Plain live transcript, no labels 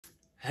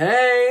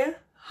Hey,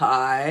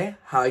 hi,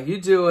 how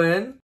you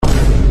doing?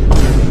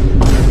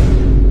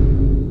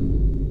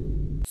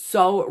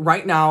 So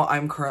right now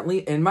I'm currently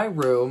in my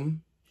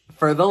room.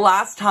 For the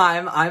last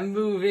time, I'm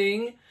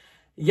moving.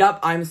 Yep,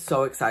 I'm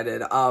so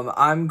excited.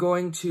 I'm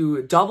going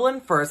to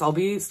Dublin first. I'll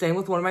be staying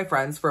with one of my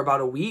friends for about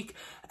a week.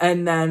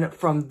 And then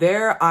from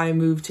there, I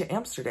move to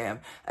Amsterdam.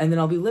 And then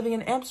I'll be living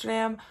in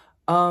Amsterdam,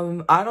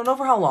 I don't know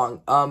for how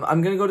long.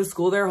 I'm gonna go to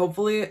school there,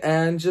 hopefully,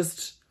 and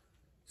just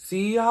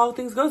see how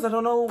things goes. I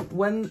don't know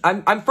when.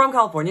 I'm from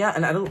California,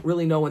 and I don't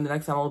really know when the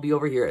next time I'll be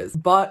over here is.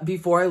 But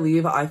before I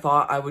leave, I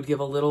thought I would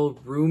give a little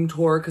room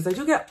tour, because I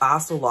do get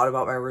asked a lot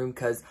about my room,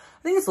 because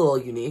I think it's a little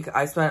unique.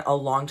 I spent a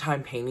long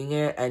time painting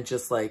it and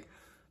just like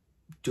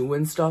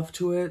doing stuff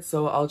to it,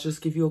 so I'll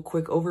just give you a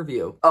quick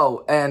overview.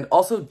 Oh, and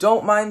also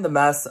don't mind the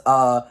mess.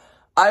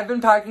 I've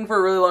been packing for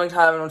a really long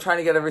time, and I'm trying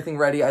to get everything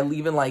ready. I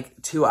leave in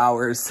like 2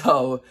 hours,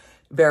 so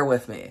bear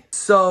with me.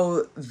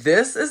 So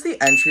this is the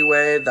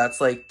entryway that's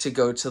like to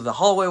go to the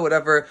hallway,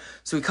 whatever.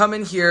 So we come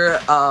in here.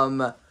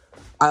 I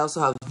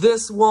also have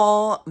this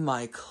wall,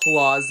 my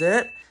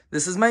closet.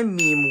 This is my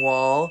meme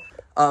wall.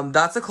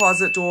 That's a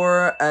closet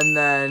door. And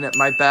then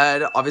my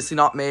bed, obviously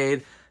not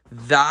made.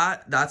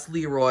 That's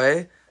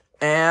Leroy.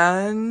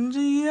 And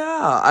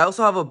yeah, I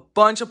also have a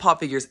bunch of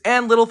pop figures.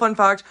 And little fun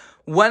fact,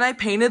 when I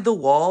painted the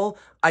wall,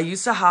 I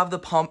used to have the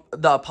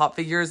pop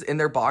figures in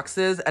their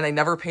boxes, and I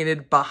never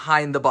painted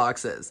behind the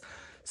boxes.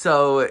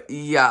 So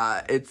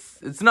yeah,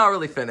 it's not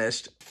really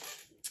finished.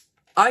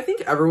 I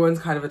think everyone's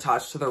kind of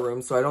attached to their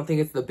room, so I don't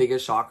think it's the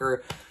biggest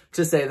shocker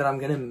to say that I'm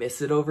gonna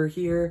miss it over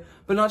here.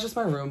 But not just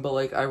my room, but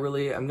like I'm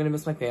gonna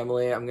miss my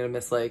family. I'm gonna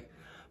miss like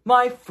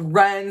my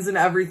friends and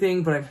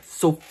everything, but I'm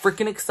so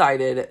freaking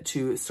excited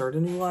to start a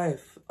new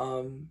life.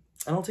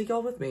 And I'll take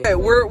y'all with me. Okay,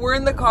 we're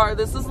in the car.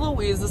 This is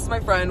Louise. This is my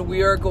friend.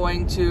 We are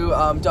going to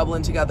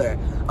Dublin together.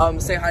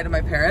 Say hi to my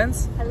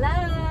parents.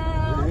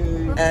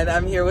 Hello. And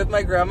I'm here with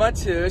my grandma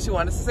too. She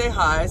wanted to say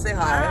hi. Say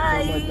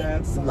hi. Hi.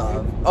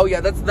 Love. Oh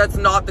yeah, that's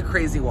not the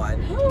crazy one.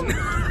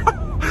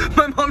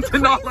 My mom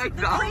did not like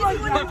that.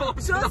 My mom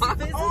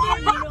did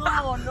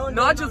not. No,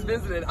 Not just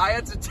visited. I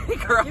had to take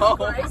her home.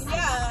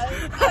 Yeah,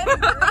 I'm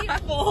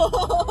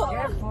grateful.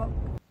 Careful.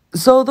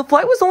 So the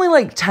flight was only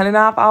like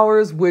 10.5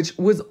 hours, which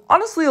was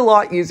honestly a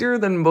lot easier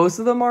than most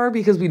of them are,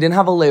 because we didn't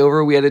have a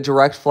layover. We had a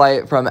direct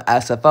flight from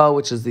SFO,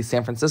 which is the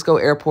San Francisco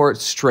airport,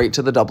 straight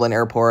to the Dublin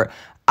airport.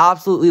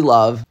 Absolutely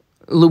love.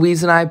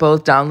 Louise and I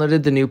both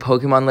downloaded the new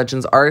Pokemon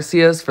Legends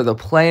Arceus for the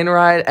plane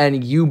ride,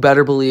 and you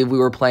better believe we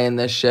were playing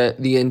this shit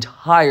the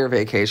entire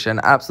vacation.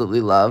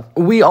 Absolutely love.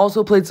 We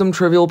also played some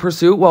Trivial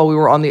Pursuit while we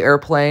were on the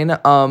airplane,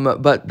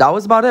 but that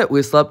was about it.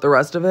 We slept the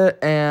rest of it,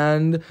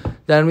 and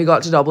then we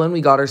got to Dublin.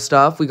 We got our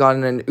stuff. We got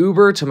in an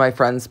Uber to my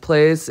friend's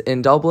place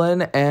in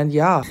Dublin, and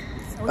yeah.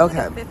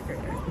 Okay.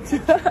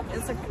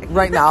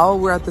 Right now,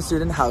 we're at the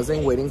student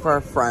housing waiting for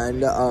our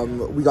friend.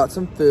 We got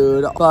some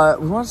food,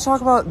 but we want to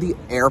talk about the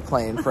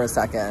airplane for a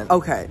second.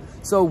 Okay,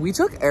 so we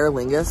took Aer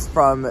Lingus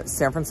from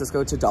San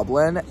Francisco to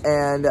Dublin,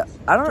 and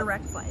I don't know.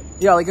 Direct flight.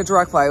 Yeah, like a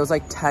direct flight. It was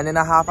like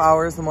 10.5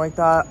 hours, something like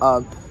that.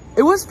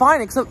 It was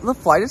fine, except the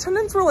flight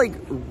attendants were like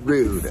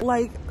rude.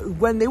 Like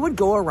when they would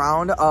go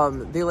around,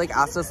 they like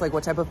asked us like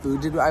what type of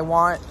food did I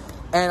want.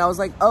 And I was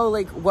like, oh,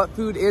 like, what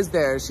food is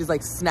there? She's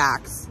like,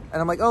 snacks. And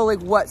I'm like, oh,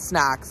 like, what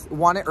snacks?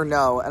 Want it or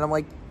no? And I'm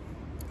like...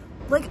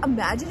 Like,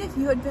 imagine if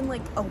you had been,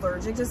 like,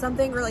 allergic to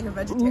something or, like, a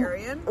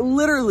vegetarian.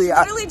 Literally.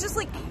 Literally just,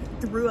 like,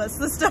 threw us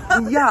the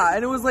stuff. Yeah,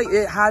 and it was like,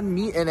 it had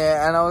meat in it.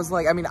 And I was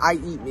like, I mean, I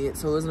eat meat,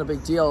 so it wasn't a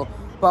big deal.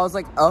 But I was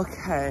like,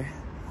 okay.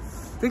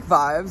 Big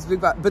vibes, big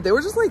vibes. But they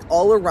were just, like,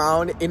 all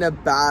around in a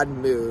bad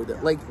mood.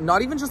 Like,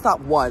 not even just that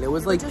one. It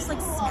was, like... just,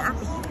 like,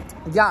 snappy.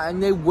 Yeah,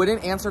 and they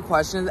wouldn't answer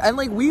questions. And,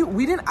 like, we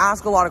didn't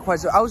ask a lot of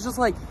questions. I was just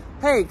like,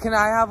 hey, can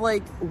I have,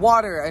 like,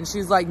 water? And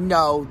she's like,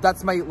 no,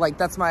 that's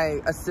my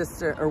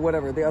assistant or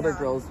whatever, the other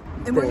girls.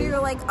 And when you were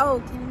like,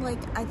 oh, can, like,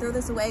 I throw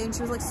this away? And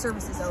she was like,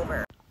 service is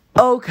over.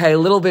 Okay,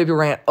 little baby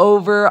rant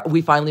over.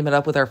 We finally met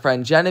up with our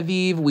friend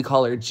Genevieve. We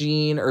call her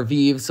Jean or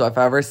Vive, so if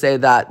I ever say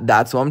that,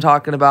 that's what I'm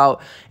talking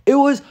about. It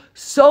was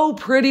so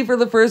pretty for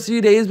the first few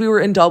days we were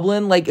in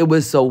Dublin. Like, it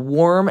was so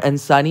warm and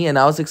sunny, and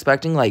I was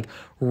expecting, like,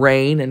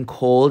 rain and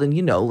cold, and,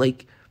 you know,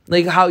 like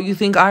how you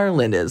think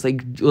Ireland is.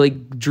 Like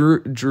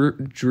dreary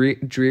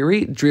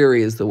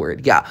is the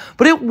word, yeah.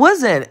 But it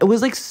wasn't. It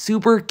was, like,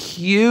 super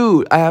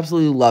cute. I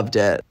absolutely loved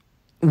it.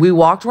 We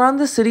walked around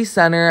the city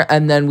center,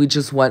 and then we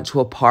just went to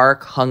a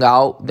park, hung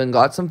out, then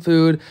got some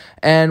food,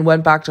 and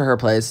went back to her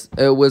place.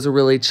 It was a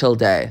really chill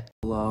day.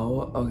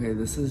 Hello? Okay,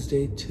 this is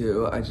day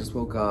 2. I just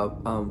woke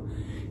up.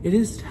 It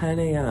is 10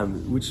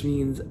 a.m., which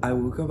means I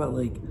woke up at,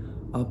 like,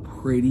 a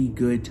pretty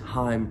good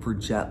time for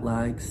jet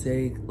lag's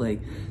sake.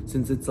 Like,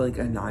 since it's, like,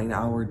 a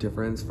 9-hour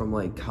difference from,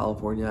 like,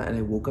 California, and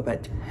I woke up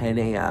at 10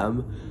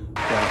 a.m.,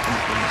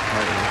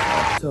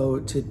 so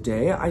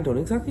today, I don't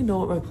exactly know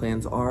what my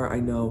plans are. I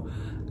know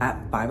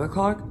at 5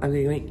 o'clock, I'm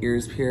getting my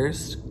ears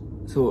pierced.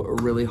 So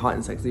really hot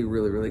and sexy,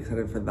 really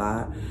excited for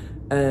that.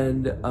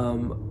 And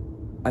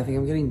I think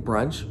I'm getting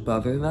brunch, but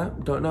other than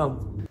that, don't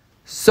know.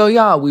 So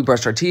yeah, we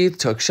brushed our teeth,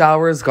 took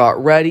showers,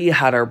 got ready,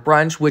 had our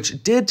brunch,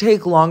 which did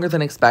take longer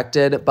than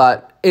expected,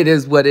 but it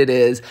is what it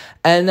is.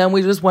 And then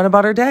we just went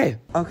about our day.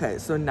 Okay,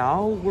 so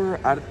now we're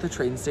at the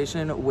train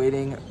station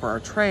waiting for our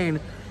train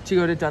to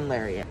go to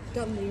Dunleary.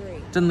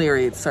 Dunleary.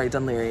 Very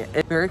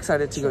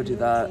excited to go do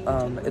that.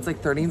 It's like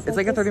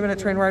a 30-minute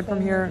train ride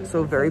from here,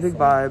 so very big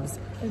vibes.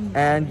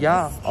 And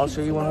yeah, I'll show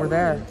you when we're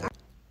there.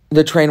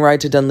 The train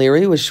ride to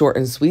Dunleary was short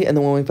and sweet, and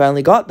then when we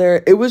finally got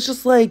there, it was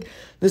just like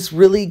this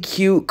really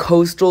cute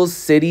coastal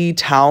city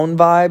town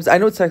vibes. I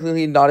know it's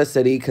technically not a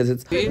city because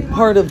it's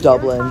part of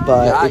Dublin,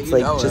 but it's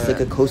like just like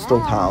a coastal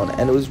town,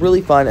 and it was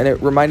really fun, and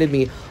it reminded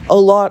me a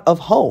lot of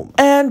home.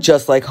 And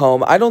just like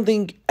home, I don't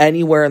think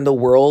anywhere in the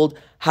world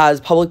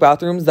has public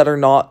bathrooms that are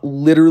not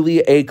literally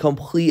a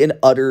complete and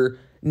utter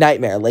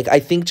nightmare. Like, I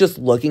think just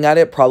looking at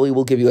it probably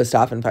will give you a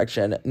staph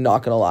infection,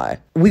 not gonna lie.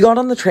 We got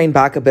on the train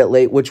back a bit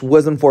late, which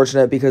was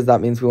unfortunate because that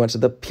means we went to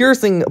the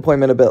piercing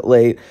appointment a bit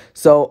late,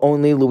 so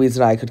only Louise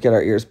and I could get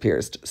our ears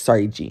pierced.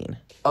 Sorry, Jean.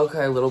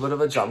 Okay, a little bit of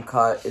a jump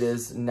cut. It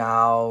is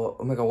now,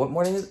 oh my god,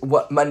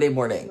 Monday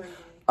morning.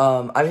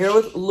 I'm here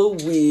with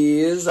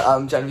Louise.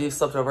 Genevieve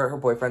slept over at her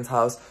boyfriend's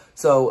house.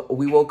 So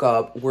we woke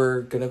up.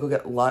 We're gonna go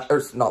get lunch,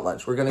 or not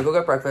lunch. We're gonna go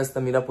get breakfast,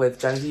 then meet up with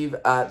Genevieve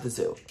at the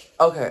zoo.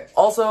 Okay.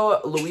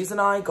 Also, Louise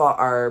and I got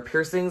our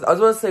piercings. I was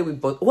about to say we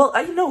both, well,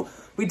 I know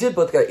we did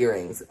both get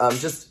earrings.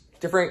 Just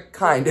different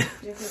kind.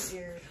 Different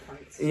ear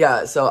parts.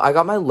 Yeah, so I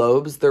got my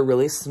lobes. They're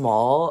really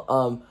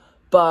small.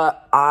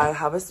 But I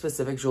have a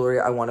specific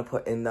jewelry I want to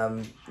put in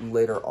them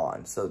later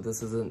on. So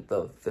this isn't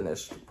the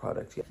finished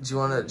product yet. Do you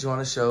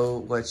wanna show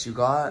what you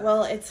got?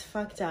 Well, it's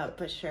fucked up,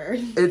 but sure.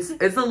 It's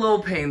a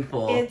little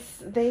painful.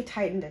 They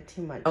tightened it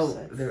too much. Oh,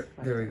 so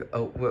there we go.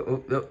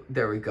 Oh,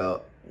 there we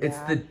go. Yeah. It's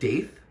the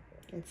Daith?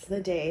 It's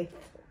the Daith.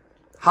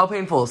 How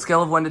painful?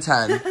 Scale of 1 to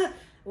 10.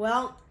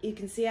 Well, you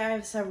can see I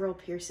have several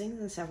piercings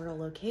in several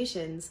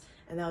locations,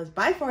 and that was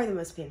by far the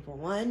most painful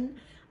one.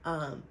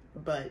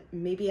 But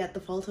maybe at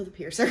the fault of the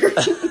piercer.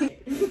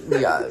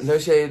 Yeah, no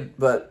shade,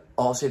 but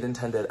all shade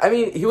intended. I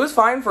mean, he was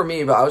fine for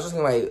me, but I was just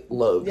getting my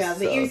lobes. Yeah,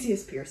 the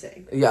easiest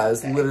piercing. Yeah, it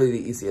was literally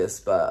the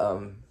easiest,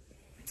 but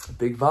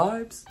big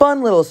vibes.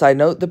 Fun little side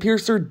note, the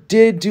piercer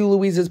did do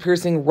Louise's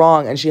piercing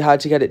wrong, and she had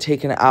to get it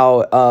taken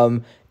out.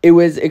 It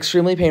was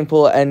extremely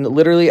painful, and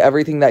literally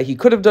everything that he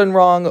could have done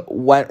wrong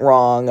went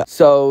wrong.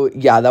 So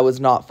yeah, that was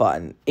not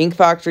fun. Ink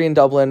Factory in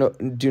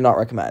Dublin, do not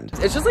recommend.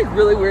 It's just like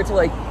really weird to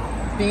like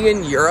be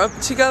in Europe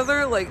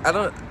together. Like, I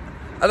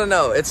don't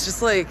know. It's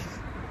just like,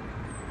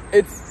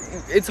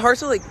 it's hard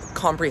to like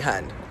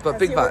comprehend, but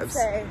big vibes.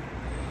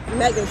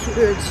 Mega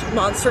huge,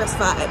 monstrous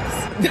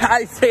vibes.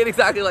 I say it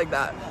exactly like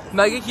that.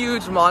 Mega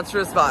huge,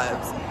 monstrous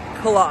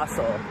vibes.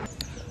 Colossal.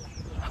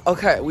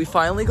 Okay, we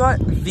finally got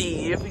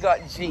V, we got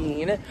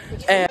Jean,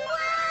 and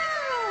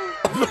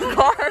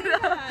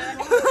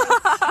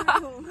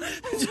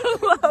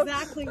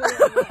Exactly what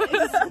it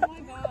is. Oh my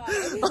god.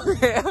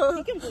 Okay,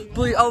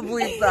 I'll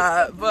bleep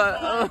that, but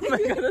oh my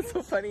god, that's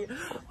so funny.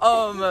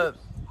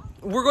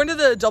 We're going to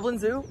the Dublin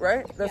Zoo,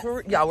 right? That's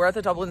where we're at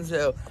the Dublin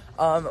Zoo.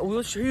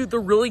 We'll show you the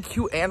really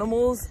cute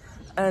animals,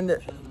 and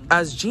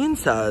as Jean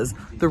says,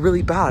 the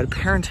really bad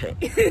parenting.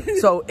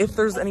 So if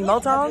there's any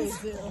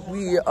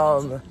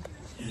meltdowns,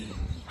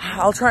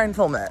 I'll try and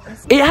film it.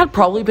 It had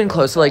probably been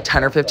close to like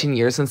 10 or 15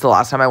 years since the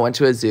last time I went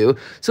to a zoo.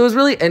 So it was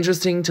really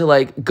interesting to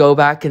like go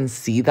back and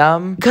see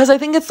them. Because I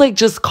think it's like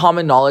just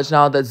common knowledge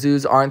now that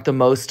zoos aren't the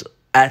most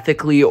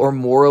ethically or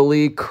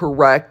morally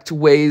correct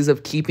ways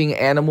of keeping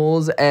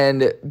animals.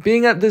 And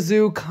being at the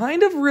zoo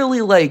kind of really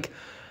like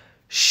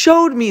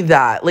showed me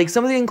that. Like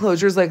some of the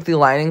enclosures, like the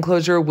lion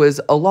enclosure, was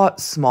a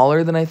lot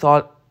smaller than I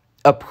thought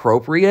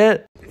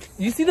appropriate.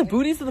 You see the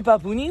booties of the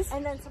baboonies?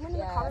 And then someone in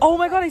the car. Oh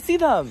my god, I see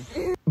them.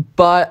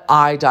 But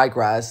I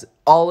digress.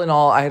 All in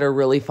all, I had a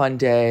really fun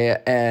day,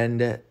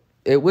 and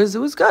it was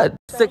good.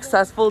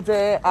 Successful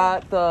day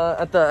at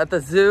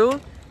the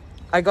zoo.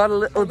 I got a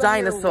little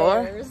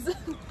dinosaur.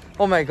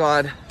 Oh my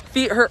god,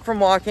 feet hurt from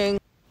walking.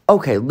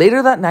 Okay,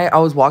 later that night, I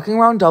was walking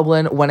around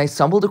Dublin when I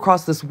stumbled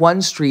across this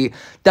one street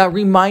that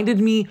reminded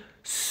me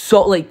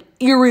so like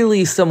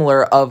eerily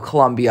similar of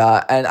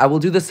Colombia, and I will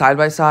do the side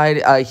by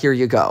side. Here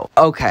you go.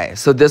 Okay,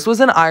 so this was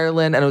in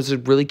Ireland, and it was a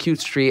really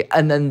cute street,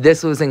 and then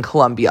this was in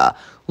Colombia.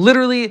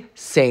 Literally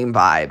same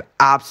vibe.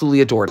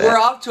 Absolutely adored it. We're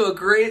off to a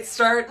great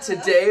start to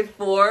day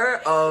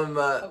 4.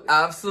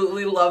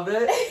 Absolutely love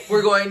it.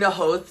 We're going to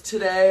Hoth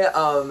today.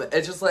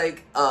 It's just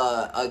like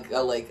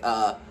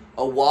a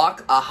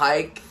walk, a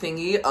hike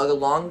thingy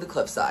along the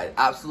cliffside.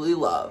 Absolutely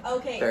love.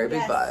 Okay. Very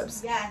big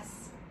vibes. Yes.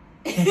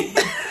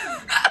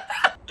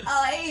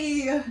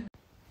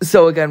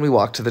 So again, we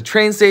walked to the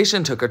train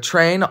station, took a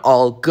train,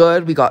 all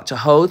good. We got to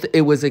Hoth.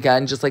 It was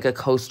again just like a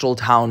coastal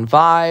town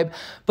vibe,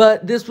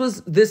 but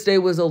this day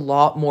was a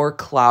lot more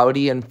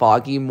cloudy and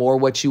foggy, more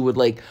what you would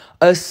like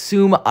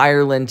assume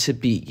Ireland to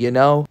be, you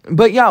know?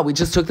 But yeah, we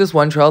just took this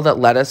one trail that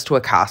led us to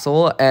a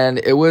castle, and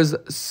it was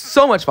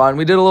so much fun.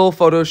 We did a little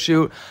photo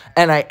shoot,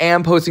 and I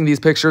am posting these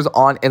pictures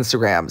on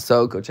Instagram,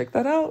 so go check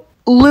that out.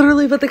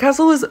 Literally, but the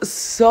castle was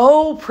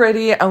so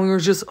pretty and we were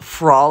just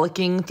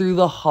frolicking through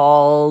the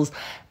halls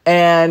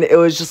and it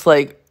was just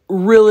like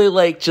really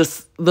like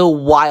just the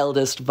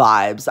wildest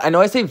vibes. I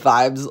know I say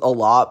vibes a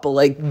lot, but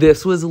like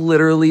this was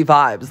literally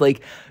vibes.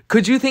 Like,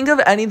 could you think of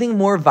anything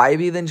more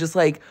vibey than just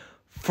like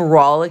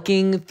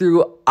frolicking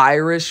through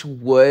Irish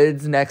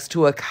woods next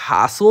to a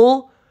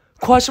castle?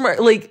 Question mark,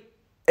 like,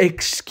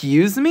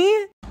 excuse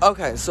me?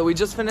 Okay, so we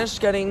just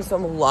finished getting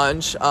some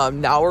lunch.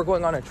 Now we're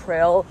going on a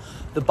trail,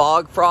 the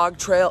Bog of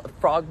Frogs. Fog of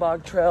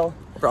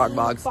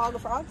frogs?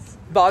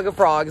 Bog of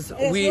Frogs.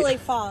 It's really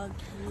fog.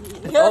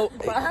 Oh,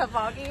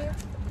 Foggy?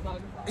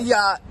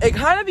 yeah, it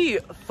kind of be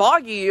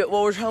foggy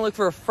while we're trying to look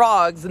for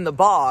frogs in the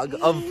bog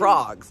of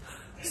frogs.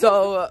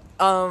 So,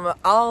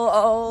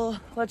 I'll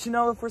let you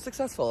know if we're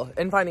successful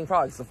in finding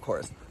frogs, of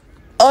course.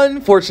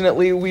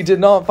 Unfortunately, we did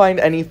not find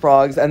any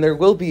frogs, and there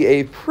will be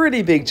a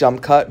pretty big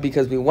jump cut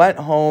because we went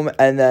home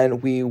and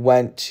then we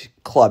went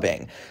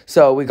clubbing.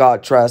 So we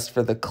got dressed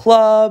for the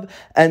club,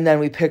 and then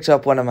we picked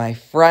up one of my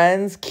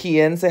friends,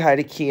 Kian. Say hi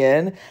to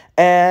Kian.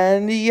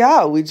 And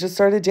yeah, we just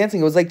started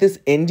dancing. It was like this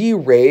indie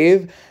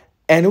rave,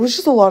 and it was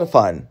just a lot of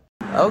fun.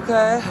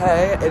 Okay,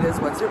 hey, it is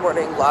Wednesday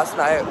morning. Last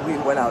night we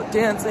went out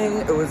dancing.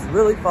 It was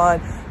really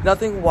fun.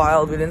 Nothing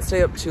wild. We didn't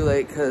stay up too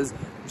late because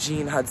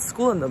Jean had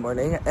school in the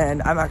morning,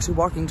 and I'm actually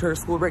walking to her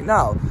school right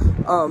now.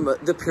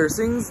 The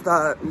piercings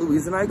that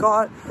Louise and I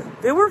got,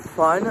 they were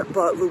fun,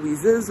 but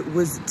Louise's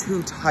was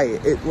too tight.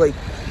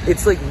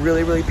 It's like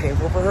really, really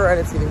painful for her, and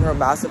it's giving her a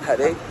massive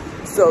headache.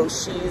 So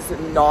she's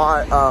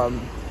not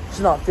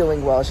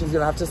feeling well. She's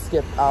gonna have to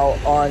skip out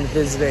on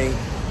visiting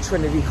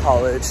Trinity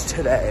College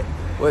today,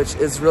 which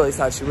is really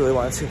sad. She really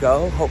wanted to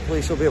go.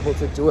 Hopefully she'll be able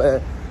to do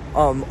it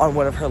on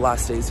one of her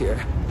last days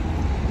here.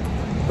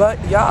 But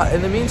yeah,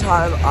 in the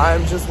meantime,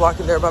 I'm just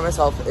walking there by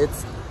myself.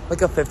 It's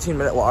like a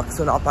 15-minute walk,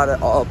 so not bad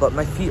at all. But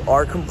my feet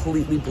are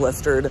completely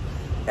blistered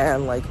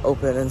and like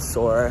open and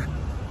sore.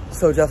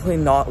 So definitely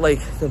not like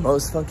the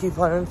most funky,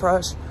 fun, and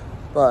fresh,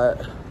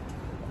 but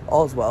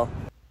all's well.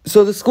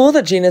 So the school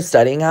that Jean is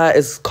studying at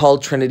is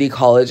called Trinity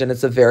College, and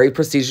it's a very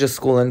prestigious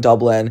school in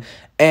Dublin.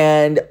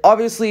 And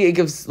obviously it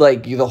gives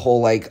like you the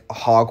whole like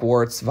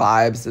Hogwarts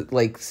vibes.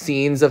 Like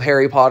scenes of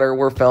Harry Potter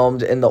were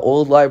filmed in the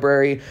old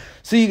library.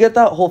 So you get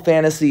that whole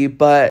fantasy,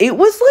 but it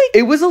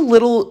was a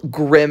little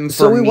grim for me.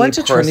 So we went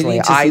to Trinity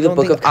to see the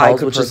Book of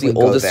Kells, which is the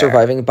oldest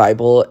surviving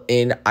Bible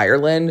in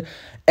Ireland.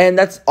 And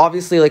that's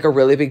obviously like a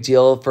really big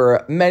deal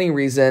for many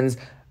reasons,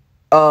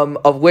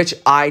 of which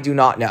I do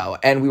not know.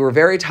 And we were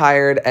very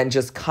tired and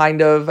just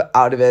kind of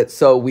out of it,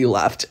 so we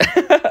left.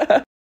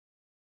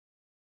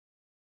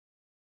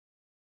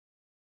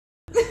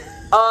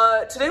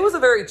 Today was a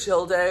very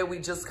chill day. We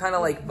just kind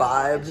of like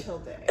vibed.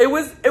 It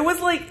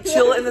was like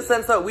chill in the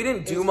sense that we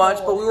didn't do much,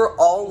 but we were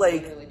all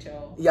like, really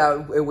chill.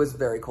 Yeah, it was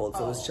very cold,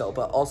 so it was chill,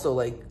 but also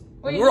like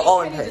we were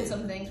all in pain. Did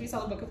some things. We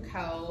saw the Book of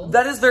Kells.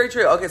 That is very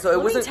true. Okay, so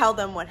it wasn't. Let me tell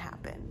them what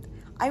happened.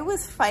 I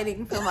was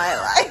fighting for my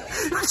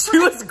life. She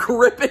was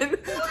gripping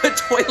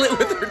the toilet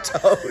with her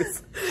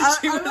toes.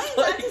 She was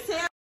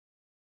like,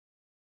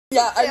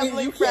 yeah, I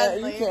mean, you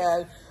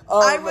can.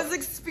 I was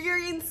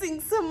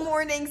experiencing some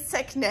morning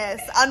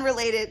sickness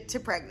unrelated to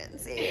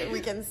pregnancy,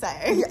 we can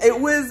say. Yeah, it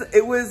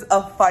was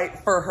a fight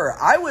for her.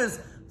 I was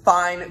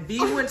fine. V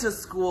went to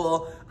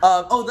school.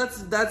 Oh,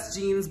 that's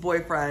Jean's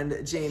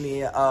boyfriend,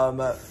 Jamie.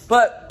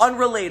 But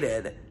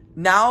unrelated.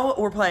 Now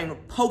we're playing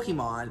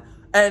Pokemon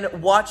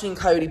and watching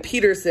Coyote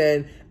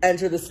Peterson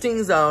enter the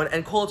Sting Zone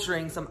and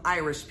culturing some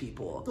Irish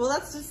people. Well,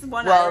 that's just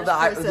one Irish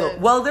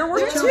person. Well, there were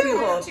two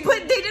people.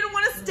 But they didn't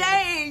want to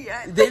stay.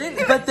 They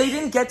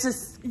didn't get to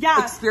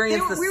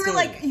experience the Sting. We were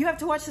like, you have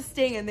to watch the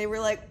Sting, and they were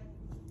like,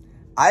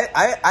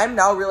 I'm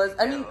now realizing,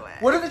 I mean,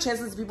 what are the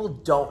chances people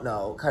don't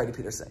know Coyote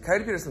Peterson?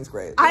 Coyote Peterson's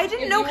great. I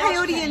didn't know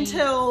Coyote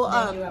until,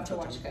 you have to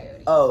watch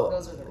Coyote. Oh,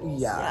 those are the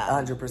rules. Yeah,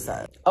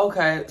 100%.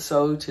 Okay,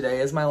 so today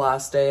is my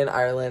last day in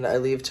Ireland. I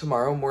leave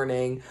tomorrow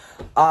morning.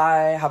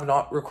 I have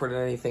not recorded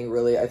anything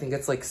really. I think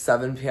it's like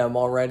 7 p.m.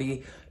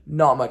 already.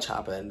 Not much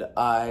happened.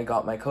 I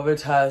got my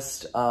COVID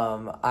test.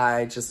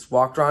 I just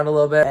walked around a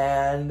little bit,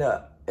 and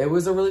it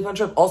was a really fun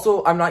trip.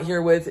 Also, I'm not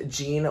here with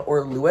Jean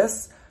or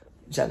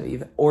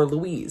Genevieve or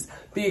Louise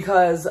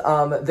because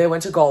they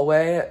went to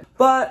Galway,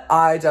 but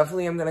I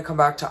definitely am gonna come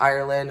back to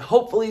Ireland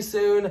hopefully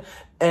soon,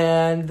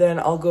 and then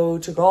I'll go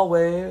to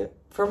Galway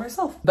for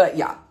myself. But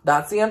yeah,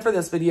 that's the end for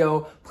this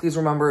video. Please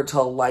remember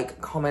to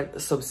like,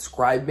 comment,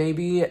 subscribe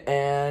maybe,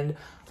 and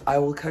I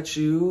will catch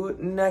you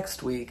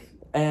next week.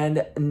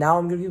 And now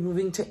I'm gonna be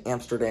moving to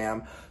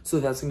Amsterdam,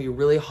 so that's gonna be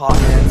really hot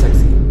and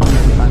sexy.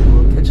 I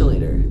will catch you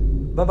later.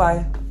 Bye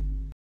bye.